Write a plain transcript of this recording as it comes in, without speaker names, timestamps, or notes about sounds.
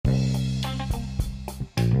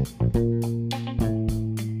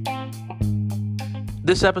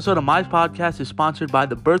This episode of my podcast is sponsored by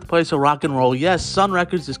the Birthplace of Rock and Roll. Yes, Sun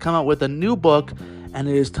Records has come out with a new book, and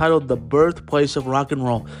it is titled The Birthplace of Rock and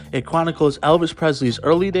Roll. It chronicles Elvis Presley's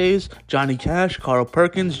early days, Johnny Cash, Carl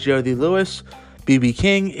Perkins, Jerry Lee Lewis, B.B.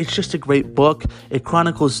 King. It's just a great book. It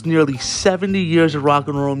chronicles nearly 70 years of rock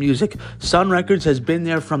and roll music. Sun Records has been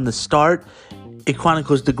there from the start. It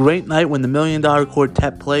chronicles the great night when the $1 Million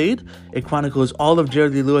Quartet played. It chronicles all of Jerry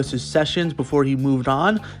Lee Lewis's sessions before he moved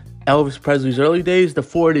on. Elvis Presley's early days. The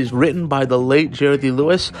foreword is written by the late Jerry Lee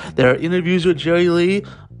Lewis. There are interviews with Jerry Lee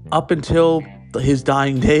up until his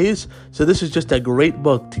dying days. So this is just a great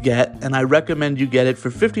book to get, and I recommend you get it for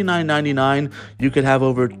 $59.99. You could have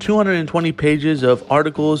over 220 pages of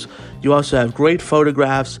articles. You also have great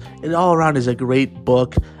photographs. It all around is a great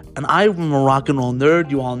book. And I'm a rock and roll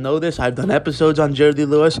nerd. You all know this. I've done episodes on Jerry Lee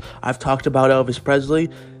Lewis. I've talked about Elvis Presley.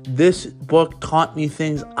 This book taught me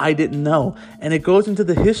things I didn't know. And it goes into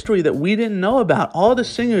the history that we didn't know about. All the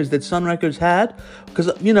singers that Sun Records had.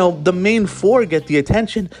 Because, you know, the main four get the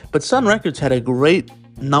attention. But Sun Records had a great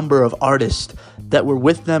number of artists that were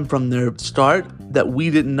with them from their start that we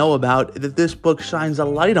didn't know about, that this book shines a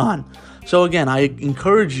light on. So again, I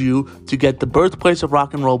encourage you to get the Birthplace of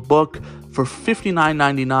Rock and Roll book for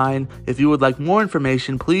 $59.99. If you would like more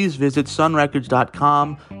information, please visit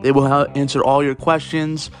sunrecords.com. They will answer all your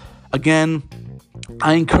questions. Again,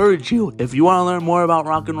 I encourage you, if you want to learn more about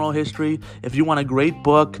rock and roll history, if you want a great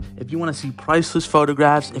book, if you want to see priceless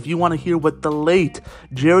photographs, if you want to hear what the late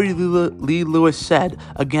Jerry Lee Lewis said,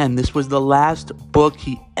 again, this was the last book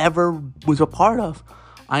he ever was a part of.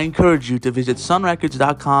 I encourage you to visit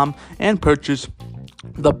sunrecords.com and purchase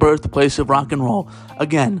The Birthplace of Rock and Roll.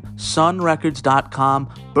 Again,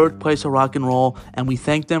 sunrecords.com, Birthplace of Rock and Roll, and we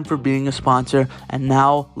thank them for being a sponsor. And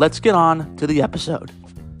now, let's get on to the episode.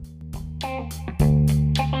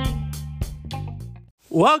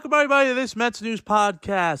 Welcome, everybody, to this Mets News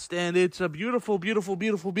podcast, and it's a beautiful, beautiful,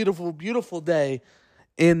 beautiful, beautiful, beautiful day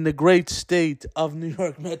in the great state of New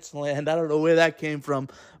York Mets land. I don't know where that came from,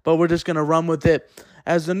 but we're just going to run with it.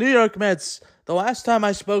 As the New York Mets, the last time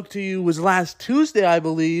I spoke to you was last Tuesday, I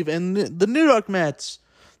believe, and the New York Mets,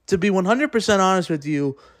 to be 100% honest with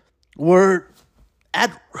you, it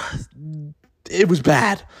was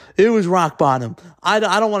bad. It was rock bottom. I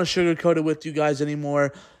don't want to sugarcoat it with you guys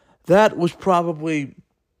anymore. That was probably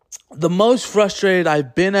the most frustrated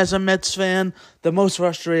I've been as a Mets fan, the most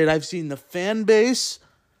frustrated I've seen the fan base.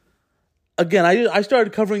 Again, I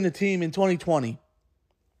started covering the team in 2020.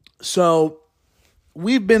 So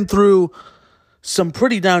we've been through some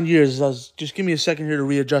pretty down years. Just give me a second here to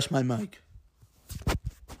readjust my mic.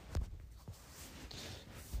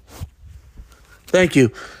 Thank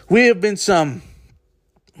you. We have been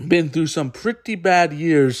through some pretty bad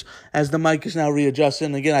years as the mic is now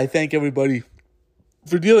readjusting. Again, I thank everybody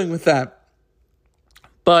for dealing with that.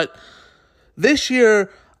 But this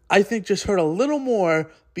year, I think just hurt a little more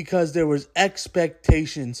because there was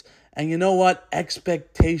expectations. And you know what?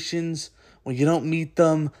 Expectations, when you don't meet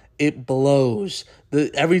them, it blows.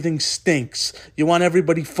 Everything stinks. You want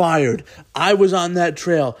everybody fired. I was on that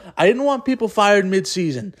trail. I didn't want people fired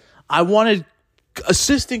mid-season. I wanted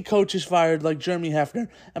assistant coaches fired like Jeremy Hefner.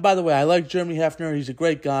 And by the way, I like Jeremy Hefner. He's a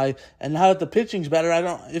great guy. And now that the pitching's better,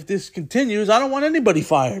 if this continues, I don't want anybody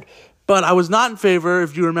fired. But I was not in favor,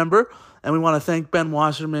 if you remember. And we want to thank Ben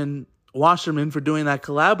Wasserman for doing that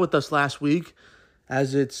collab with us last week,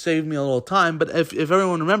 as it saved me a little time. But if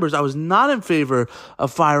everyone remembers, I was not in favor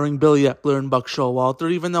of firing Billy Epler and Buck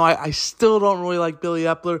Showalter, even though I still don't really like Billy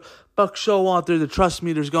Epler. Buck Showalter, the trust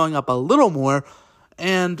meter's going up a little more,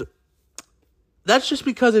 and that's just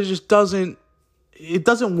because it doesn't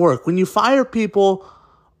work. When you fire people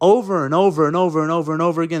over and over and over and over and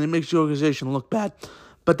over again, it makes your organization look bad.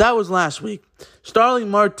 But that was last week. Starling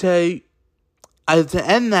Marte, to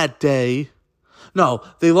end that day, no,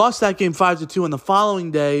 they lost that game 5-2, and the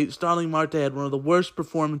following day, Starling Marte had one of the worst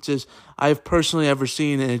performances I've personally ever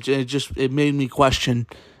seen, and it made me question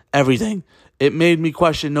everything. It made me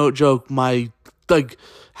question, no joke,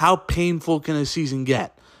 how painful can a season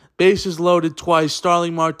get? Bases loaded twice,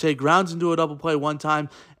 Starling Marte grounds into a double play one time,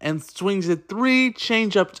 and swings at 3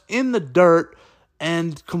 changeups in the dirt,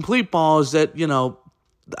 and complete balls that,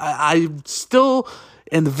 I still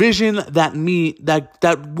envision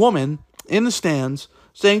that woman in the stands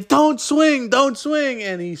saying, don't swing,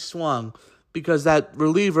 and he swung, because that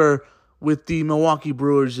reliever with the Milwaukee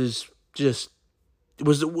Brewers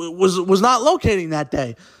was not locating that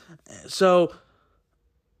day. So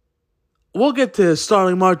we'll get to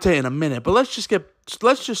Starling Marte in a minute, but let's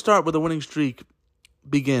just start where the winning streak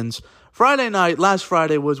begins. Friday night, last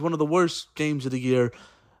Friday, was one of the worst games of the year.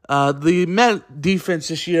 The Met defense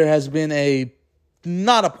this year has been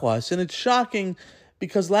not a plus, and it's shocking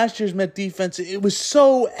because last year's Met defense, it was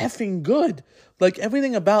so effing good. Like,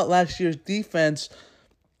 everything about last year's defense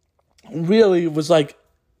really was like,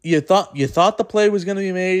 you thought the play was going to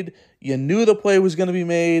be made, you knew the play was going to be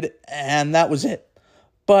made, and that was it.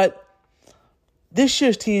 But this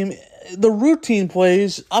year's team, the routine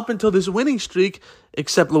plays up until this winning streak,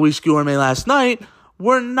 except Luis Gourmet last night,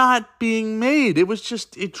 were not being made.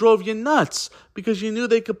 It drove you nuts because you knew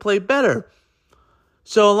they could play better.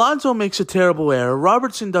 So Alonso makes a terrible error.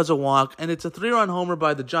 Robertson does a walk, and it's a 3-run homer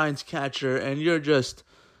by the Giants catcher, and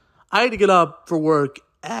I had to get up for work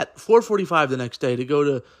at 4:45 the next day to go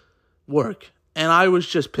to work, and I was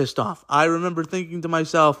just pissed off. I remember thinking to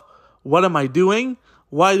myself, what am I doing?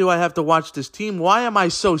 Why do I have to watch this team? Why am I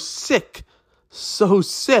so sick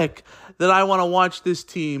that I want to watch this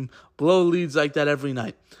team blow leads like that every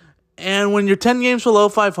night? And when you're 10 games below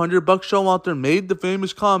 500, Buck Showalter made the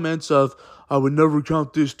famous comments of, I would never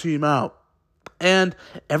count this team out. And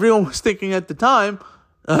everyone was thinking at the time,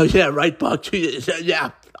 yeah, right, Buck. Yeah,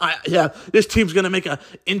 this team's going to make an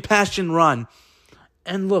impassioned run.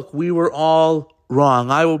 And look, we were all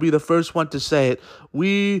wrong. I will be the first one to say it.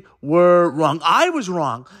 We were wrong. I was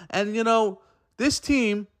wrong. And, this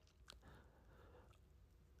team,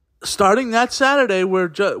 starting that Saturday where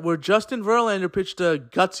Justin Verlander pitched a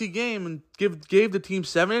gutsy game and gave the team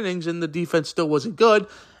 7 innings and the defense still wasn't good,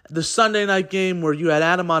 the Sunday night game where you had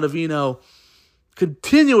Adam Ottavino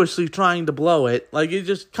continuously trying to blow it, like he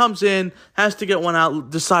just comes in, has to get one out,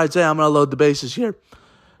 decides, hey, I'm going to load the bases here.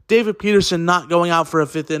 David Peterson not going out for a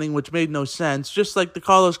 5th inning, which made no sense, just like the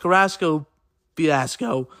Carlos Carrasco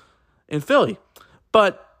fiasco in Philly.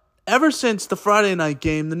 But ever since the Friday night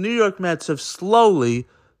game, the New York Mets have slowly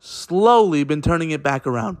been turning it back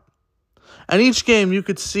around. And each game you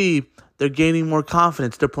could see they're gaining more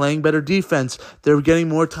confidence. They're playing better defense. They're getting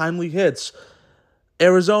more timely hits.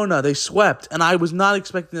 Arizona, they swept, and I was not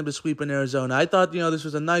expecting them to sweep in Arizona. I thought, this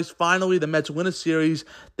was a nice, finally, the Mets win a series.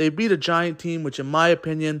 They beat a giant team, which in my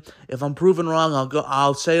opinion, if I'm proven wrong,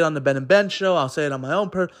 I'll say it on the Ben and Ben show. I'll say it on my own,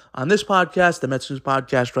 on this podcast, the Mets News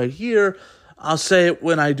podcast right here. I'll say it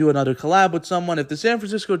when I do another collab with someone. If the San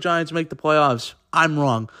Francisco Giants make the playoffs, I'm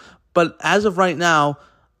wrong. But as of right now,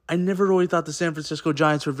 I never really thought the San Francisco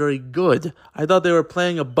Giants were very good. I thought they were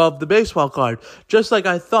playing above the baseball card. Just like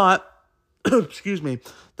I thought,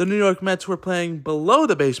 the New York Mets were playing below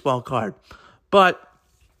the baseball card. But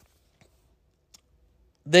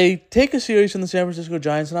they take a series from the San Francisco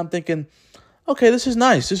Giants, and I'm thinking, okay, this is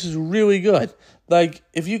nice. This is really good. Like,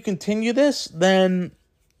 if you continue this, then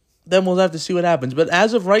we'll have to see what happens. But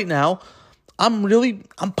as of right now, I'm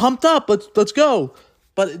pumped up. Let's go.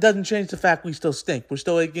 But it doesn't change the fact we still stink. We're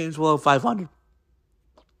still 8 games below 500.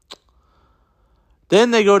 Then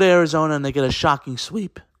they go to Arizona and they get a shocking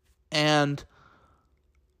sweep. And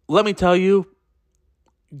let me tell you,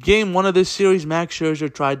 game 1 of this series, Max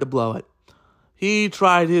Scherzer tried to blow it. He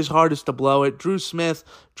tried his hardest to blow it. Drew Smith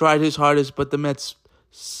tried his hardest, but the Mets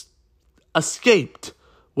escaped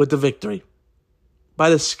with the victory by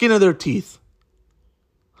the skin of their teeth.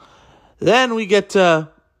 Then we get to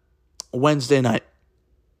Wednesday night.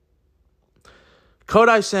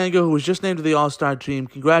 Kodai Senga, who was just named to the All-Star team.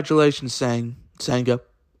 Congratulations, Senga.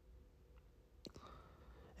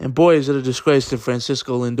 And boy, is it a disgrace that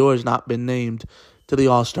Francisco Lindor has not been named to the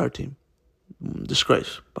All-Star team.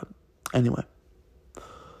 Disgrace. But anyway.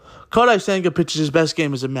 Kodai Senga pitches his best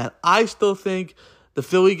game as a Met. I still think the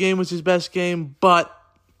Philly game was his best game, but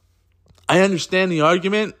I understand the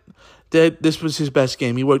argument that this was his best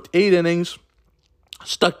game. He worked 8 innings,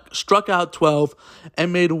 struck out 12,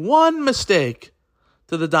 and made one mistake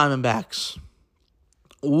to the Diamondbacks.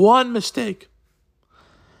 One mistake.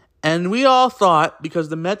 And we all thought, because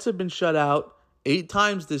the Mets have been shut out 8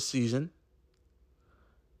 times this season,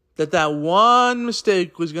 that one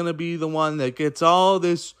mistake was going to be the one that gets all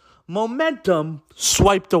this momentum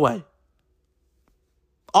swiped away.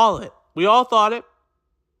 All of it. We all thought it.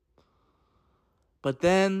 But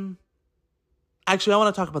then, actually, I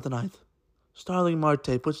want to talk about the 9th. Starling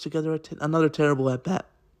Marte puts together another terrible at-bat.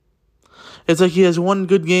 It's like he has one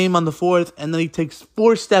good game on the 4th, and then he takes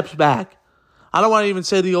 4 steps back. I don't want to even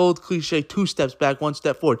say the old cliche, 2 steps back, 1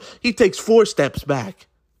 step forward. He takes 4 steps back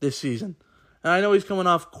this season. And I know he's coming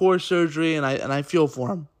off core surgery, and I feel for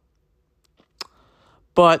him.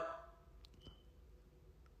 But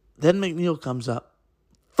then McNeil comes up.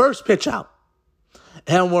 First pitch out.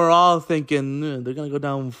 And we're all thinking, they're going to go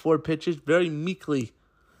down 4 pitches very meekly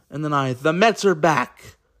in the 9th. The Mets are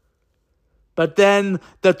back. But then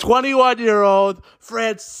the 21-year-old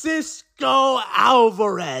Francisco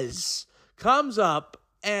Alvarez comes up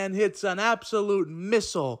and hits an absolute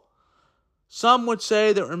missile. Some would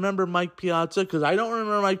say that remember Mike Piazza, because I don't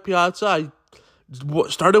remember Mike Piazza. I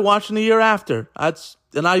started watching the year after.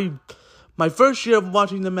 My first year of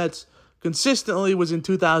watching the Mets consistently was in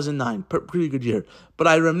 2009. Pretty good year. But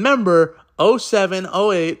I remember 07,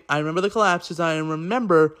 08. I remember the collapses. I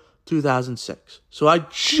remember 2006. So I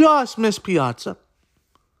just missed Piazza.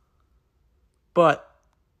 But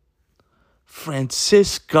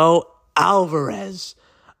Francisco Alvarez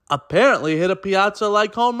apparently hit a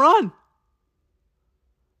Piazza-like home run.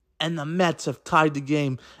 And the Mets have tied the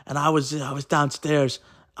game. And I was downstairs.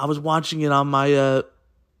 I was watching it on my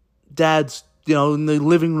dad's, in the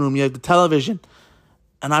living room. You had the television.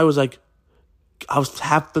 And I was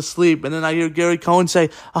half asleep. And then I hear Gary Cohen say,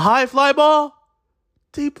 a high fly ball.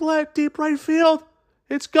 Deep right field.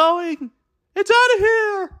 It's going. It's out of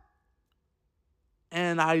here.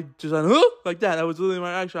 And I just went, huh? Like that. That was literally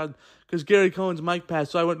my reaction. Because Gary Cohen's mic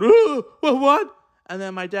passed. So I went, what? And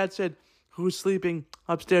then my dad said, who was sleeping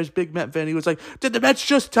upstairs, big Met fan. He was like, did the Mets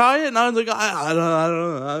just tie it? And I was like,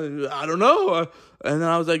 I don't know. And then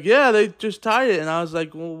I was like, yeah, they just tied it. And I was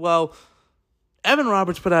like, well, Evan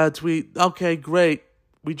Roberts put out a tweet. Okay, great.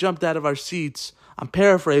 We jumped out of our seats. I'm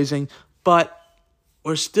paraphrasing, but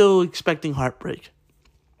we're still expecting heartbreak.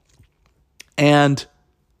 And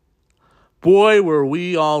boy, were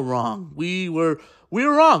we all wrong. We were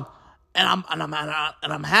wrong. And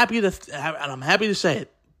I'm happy to say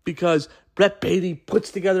it, because Brett Beatty puts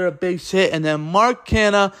together a base hit, and then Mark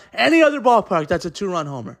Canha, any other ballpark, that's a 2-run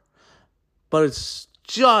homer. But it's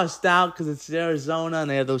just out because it's Arizona, and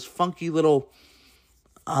they have those funky little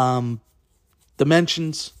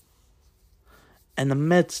dimensions. And the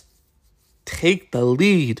Mets take the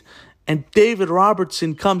lead. And David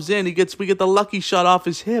Robertson comes in. We get the lucky shot off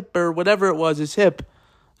his hip, or whatever it was, his hip.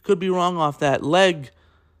 Could be wrong off that leg.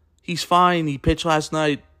 He's fine. He pitched last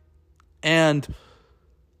night. And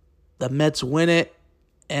the Mets win it,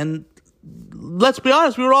 and let's be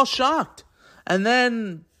honest, we were all shocked. And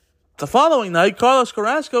then the following night, Carlos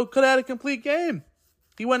Carrasco could have had a complete game.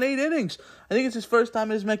 He went 8 innings. I think it's his first time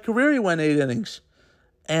in his Met career he went 8 innings.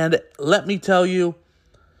 And let me tell you,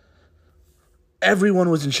 everyone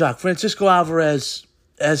was in shock. Francisco Alvarez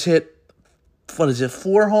has hit,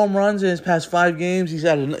 4 home runs in his past 5 games. He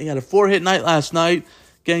had a 4-hit night last night,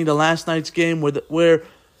 getting to last night's game where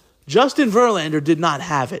Justin Verlander did not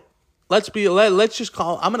have it. I'm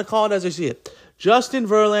going to call it as I see it. Justin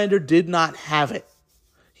Verlander did not have it.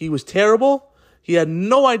 He was terrible. He had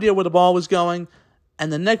no idea where the ball was going.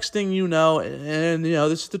 And the next thing you know, and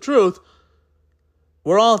this is the truth,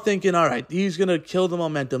 we're all thinking, all right, he's going to kill the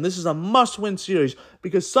momentum. This is a must-win series,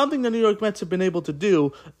 because something the New York Mets have been able to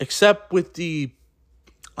do, except with the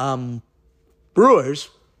Brewers,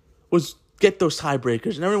 was get those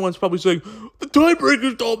tiebreakers. And everyone's probably saying, the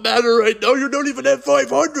tiebreakers don't matter right now. You don't even have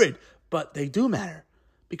 500. But they do matter,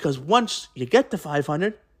 because once you get to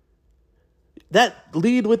 500, that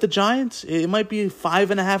lead with the Giants, it might be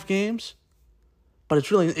 5.5 games, but it's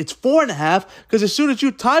 4.5, because as soon as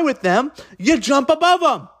you tie with them, you jump above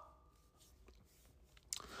them.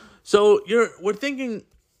 So we're thinking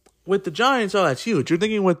with the Giants, oh, that's huge. You're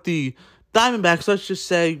thinking with the Diamondbacks, let's just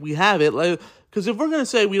say we have it, because if we're going to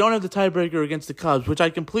say we don't have the tiebreaker against the Cubs, which I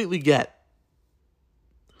completely get,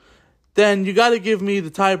 then you got to give me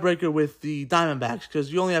the tiebreaker with the Diamondbacks,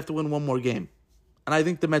 because you only have to win one more game. And I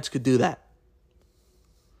think the Mets could do that.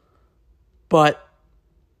 But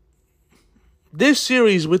this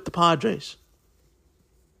series with the Padres,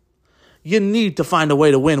 you need to find a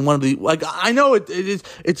way to win one of the... I know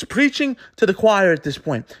it's preaching to the choir at this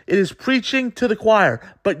point. It is preaching to the choir,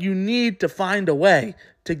 but you need to find a way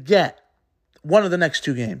to get one of the next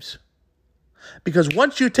 2 games. Because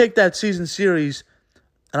once you take that season series...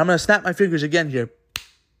 And I'm going to snap my fingers again here.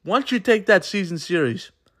 Once you take that season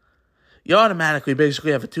series, you automatically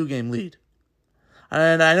basically have a 2-game lead.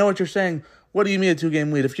 And I know what you're saying. What do you mean a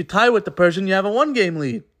 2-game lead? If you tie with the person, you have a 1-game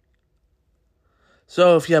lead.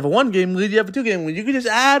 So if you have a 1-game lead, you have a 2-game lead. You can just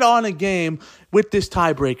add on a game with this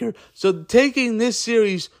tiebreaker. So taking this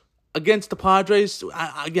series against the Padres,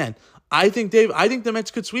 I think the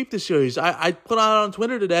Mets could sweep this series. I put out on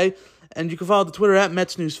Twitter today, and you can follow the Twitter at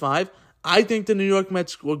MetsNews5. I think the New York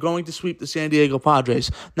Mets were going to sweep the San Diego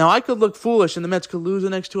Padres. Now, I could look foolish, and the Mets could lose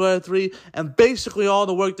the next 2 out of 3, and basically all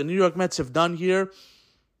the work the New York Mets have done here,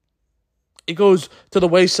 it goes to the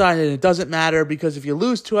wayside, and it doesn't matter, because if you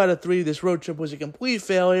lose 2 out of 3, this road trip was a complete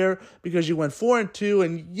failure, because you went 4-2,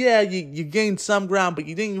 and yeah, you gained some ground, but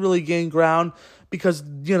you didn't really gain ground, because,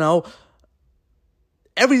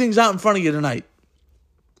 everything's out in front of you tonight.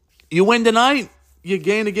 You win tonight, you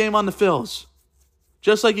gain a game on the Phils.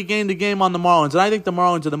 Just like you gained the game on the Marlins. And I think the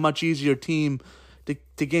Marlins are the much easier team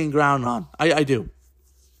to gain ground on. I do.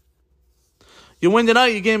 You win tonight,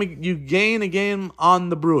 you gain a game on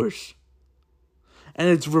the Brewers. And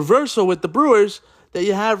it's reversal with the Brewers that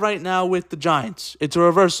you have right now with the Giants. It's a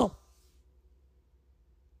reversal.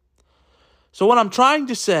 So what I'm trying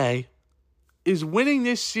to say is winning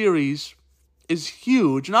this series is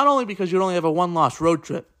huge, not only because you'd only have a one-loss road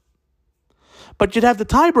trip, but you'd have the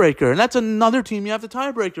tiebreaker, and that's another team you have the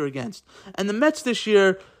tiebreaker against. And the Mets this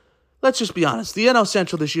year, let's just be honest, the NL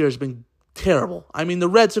Central this year has been terrible. I mean, the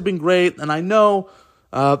Reds have been great, and I know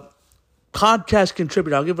podcast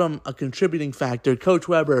contributor, I'll give him a contributing factor, Coach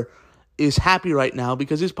Weber is happy right now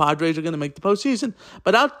because his Padres are going to make the postseason.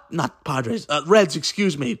 But Reds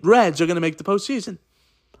are going to make the postseason.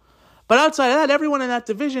 But outside of that, everyone in that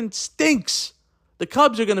division stinks. The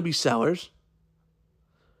Cubs are going to be sellers.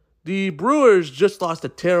 The Brewers just lost a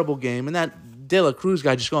terrible game, and that De La Cruz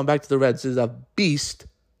guy, just going back to the Reds, is a beast.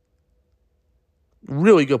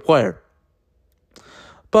 Really good player.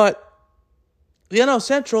 But the NL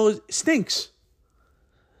Central stinks.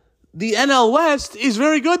 The NL West is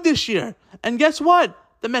very good this year. And guess what?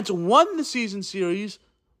 The Mets won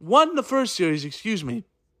the first series,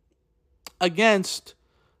 against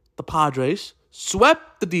the Padres,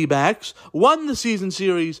 swept the D-backs, won the season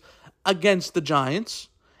series against the Giants,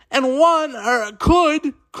 and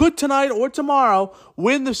could tonight or tomorrow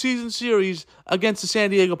win the season series against the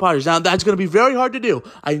San Diego Padres. Now, that's going to be very hard to do.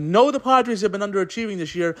 I know the Padres have been underachieving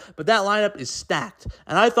this year, but that lineup is stacked.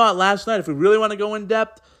 And I thought last night, if we really want to go in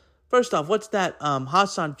depth, first off, what's that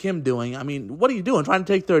Ha-Seong Kim doing? I mean, what are you doing? Trying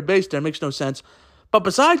to take third base there makes no sense. But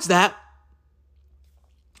besides that,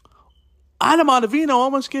 Adam Ottavino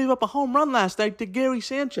almost gave up a home run last night to Gary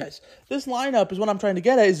Sanchez. This lineup is what I'm trying to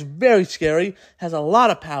get at. It's very scary, has a lot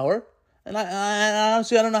of power. And I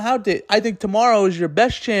honestly, I don't know how to. I think tomorrow is your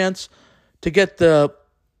best chance to get the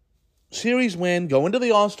series win, go into the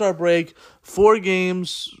All-Star break, 4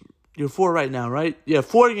 games. You're 4 right now, right? Yeah,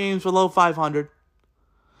 4 games below 500.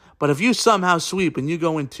 But if you somehow sweep and you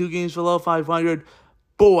go in 2 games below 500,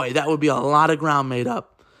 boy, that would be a lot of ground made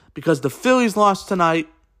up. Because the Phillies lost tonight.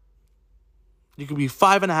 You could be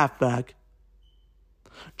 5.5 back.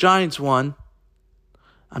 Giants won.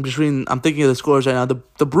 I'm thinking of the scores right now.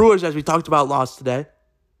 The Brewers, as we talked about, lost today.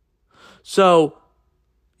 So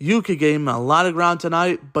you could gain a lot of ground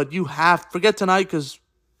tonight, but forget tonight because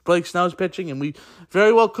Blake Snell's pitching and we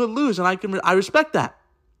very well could lose, and I respect that.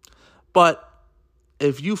 But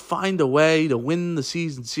if you find a way to win the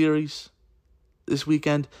season series this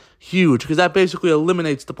weekend, huge, because that basically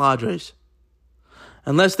eliminates the Padres.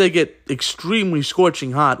 Unless they get extremely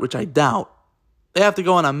scorching hot, which I doubt, they have to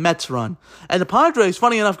go on a Mets run. And the Padres,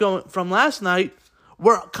 funny enough, going from last night,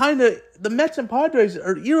 the Mets and Padres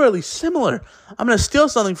are eerily similar. I'm going to steal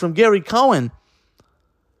something from Gary Cohen.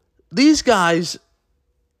 These teams,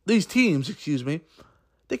 they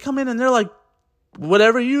come in and they're like,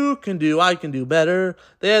 whatever you can do, I can do better.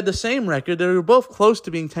 They had the same record. They were both close to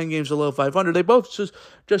being 10 games below 500. They both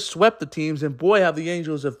just swept the teams, and boy, how the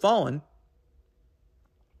Angels have fallen.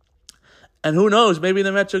 And who knows, maybe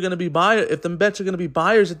the Mets are going to be buyers at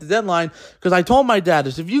the deadline. Because I told my dad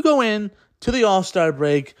this, if you go in to the All-Star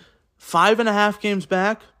break 5.5 games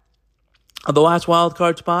back of the last wild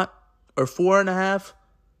card spot, or 4.5,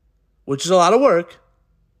 which is a lot of work,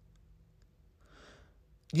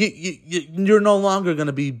 you're no longer going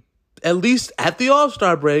to be, at least at the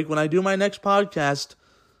All-Star break, when I do my next podcast,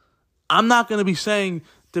 I'm not going to be saying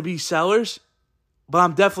to be sellers, but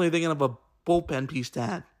I'm definitely thinking of a bullpen piece to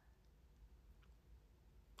add.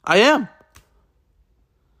 I am.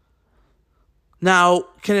 Now,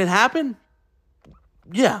 can it happen?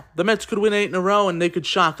 Yeah, the Mets could win 8 in a row and they could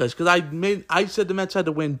shock us. Because I said the Mets had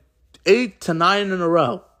to win 8 to 9 in a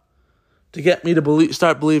row to get me to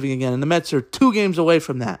start believing again. And the Mets are 2 games away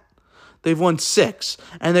from that. They've won 6.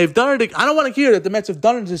 And they've done it. I don't want to hear that the Mets have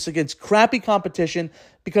done this against crappy competition,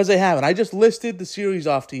 because they haven't. I just listed the series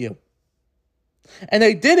off to you. And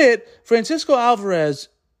they did it. Francisco Alvarez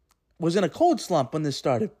was in a cold slump when this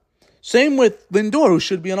started. Same with Lindor, who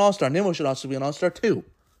should be an All-Star. Nimmo should also be an All-Star too.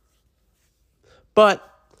 But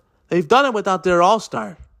they've done it without their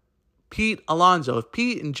All-Star, Pete Alonso. If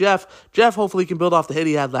Pete and Jeff hopefully can build off the hit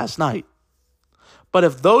he had last night. But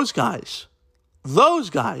if those guys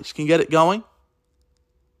can get it going,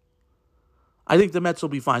 I think the Mets will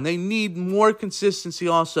be fine. They need more consistency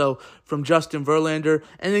also from Justin Verlander,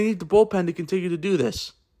 and they need the bullpen to continue to do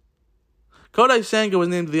this. Kodai Senga was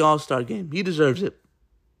named to the All-Star game. He deserves it.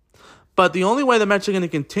 But the only way the Mets are going to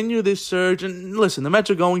continue this surge, and listen, the Mets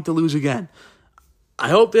are going to lose again. I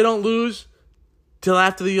hope they don't lose till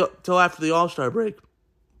after the All-Star break.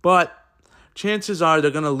 But chances are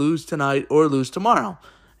they're going to lose tonight or lose tomorrow.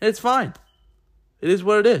 It's fine. It is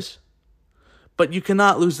what it is. But you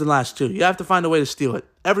cannot lose the last two. You have to find a way to steal it.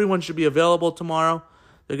 Everyone should be available tomorrow.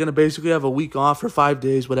 They're going to basically have a week off for 5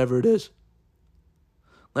 days, whatever it is.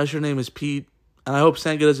 Unless your name is Pete. And I hope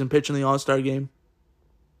Senga doesn't pitch in the All-Star game.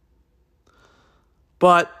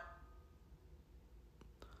 But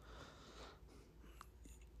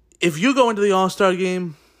if you go into the All-Star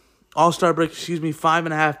break,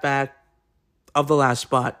 5.5 back of the last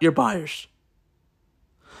spot, you're buyers.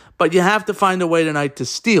 But you have to find a way tonight to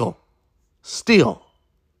steal.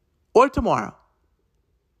 Or tomorrow.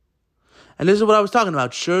 And this is what I was talking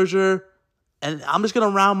about. Scherzer, and I'm just going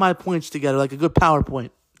to round my points together like a good PowerPoint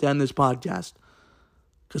to end this podcast.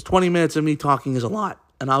 Because 20 minutes of me talking is a lot,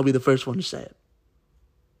 and I'll be the first one to say it.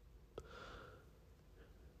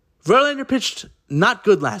 Verlander pitched not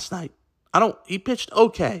good last night. He pitched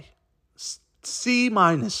okay. C-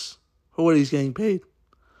 for what he's getting paid.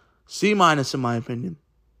 C- in my opinion.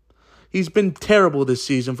 He's been terrible this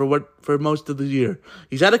season for most of the year.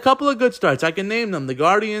 He's had a couple of good starts. I can name them. The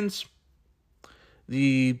Guardians,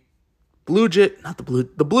 the Blue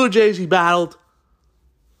Jays he battled,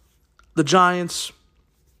 the Giants.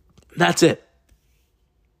 That's it.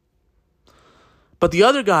 But the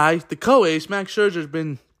other guy, the co-ace, Max Scherzer's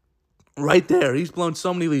been right there. He's blown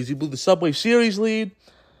so many leads. He blew the Subway Series lead.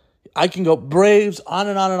 I can go Braves, on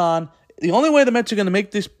and on and on. The only way the Mets are going to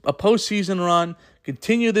make this a postseason run,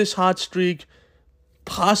 continue this hot streak,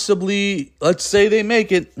 possibly, let's say they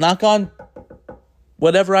make it, knock on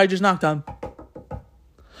whatever I just knocked on.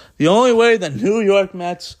 The only way the New York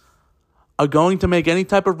Mets are going to make any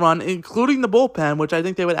type of run, including the bullpen, which I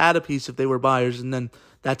think they would add a piece if they were buyers, and then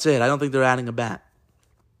that's it. I don't think they're adding a bat.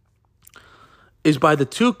 Is by the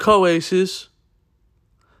two co-aces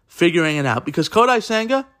figuring it out. Because Kodai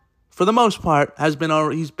Senga, for the most part, he's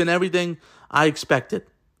been everything I expected.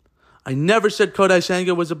 I never said Kodai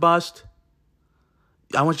Senga was a bust.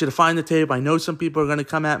 I want you to find the tape. I know some people are going to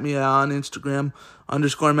come at me on Instagram,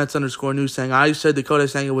 _Mets_news, saying I said that Kodai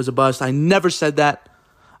Senga was a bust. I never said that.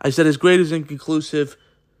 I said his grade is inconclusive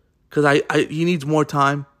because he needs more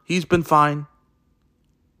time. He's been fine.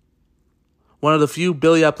 One of the few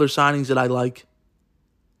Billy Epler signings that I like.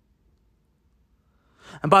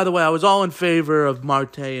 And by the way, I was all in favor of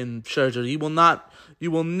Marte and Scherzer.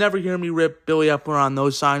 You will never hear me rip Billy Epler on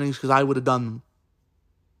those signings because I would have done them.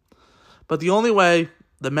 But the only way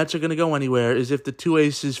the Mets are going to go anywhere is if the two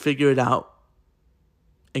aces figure it out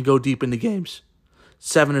and go deep into games.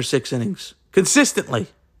 7 or 6 innings. Consistently.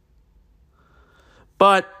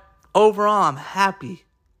 But overall, I'm happy.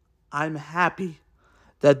 I'm happy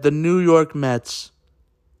that the New York Mets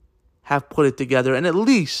have put it together and at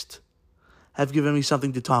least have given me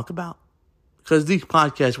something to talk about. Because these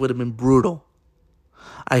podcasts would have been brutal.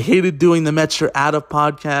 I hated doing the Mets are out of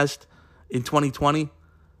podcast in 2020.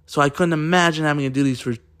 So I couldn't imagine having to do these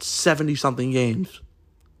for 70-something games.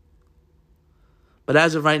 But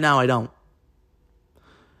as of right now, I don't.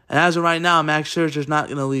 And as of right now, Max Scherzer's not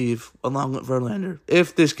going to leave along with Verlander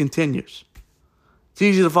if this continues. It's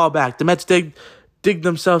easy to fall back. The Mets dig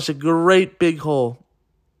themselves a great big hole.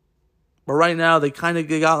 But right now, they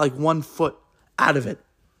got like 1 foot out of it.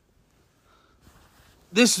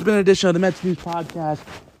 This has been an edition of the Mets News Podcast.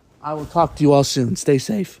 I will talk to you all soon. Stay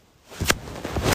safe.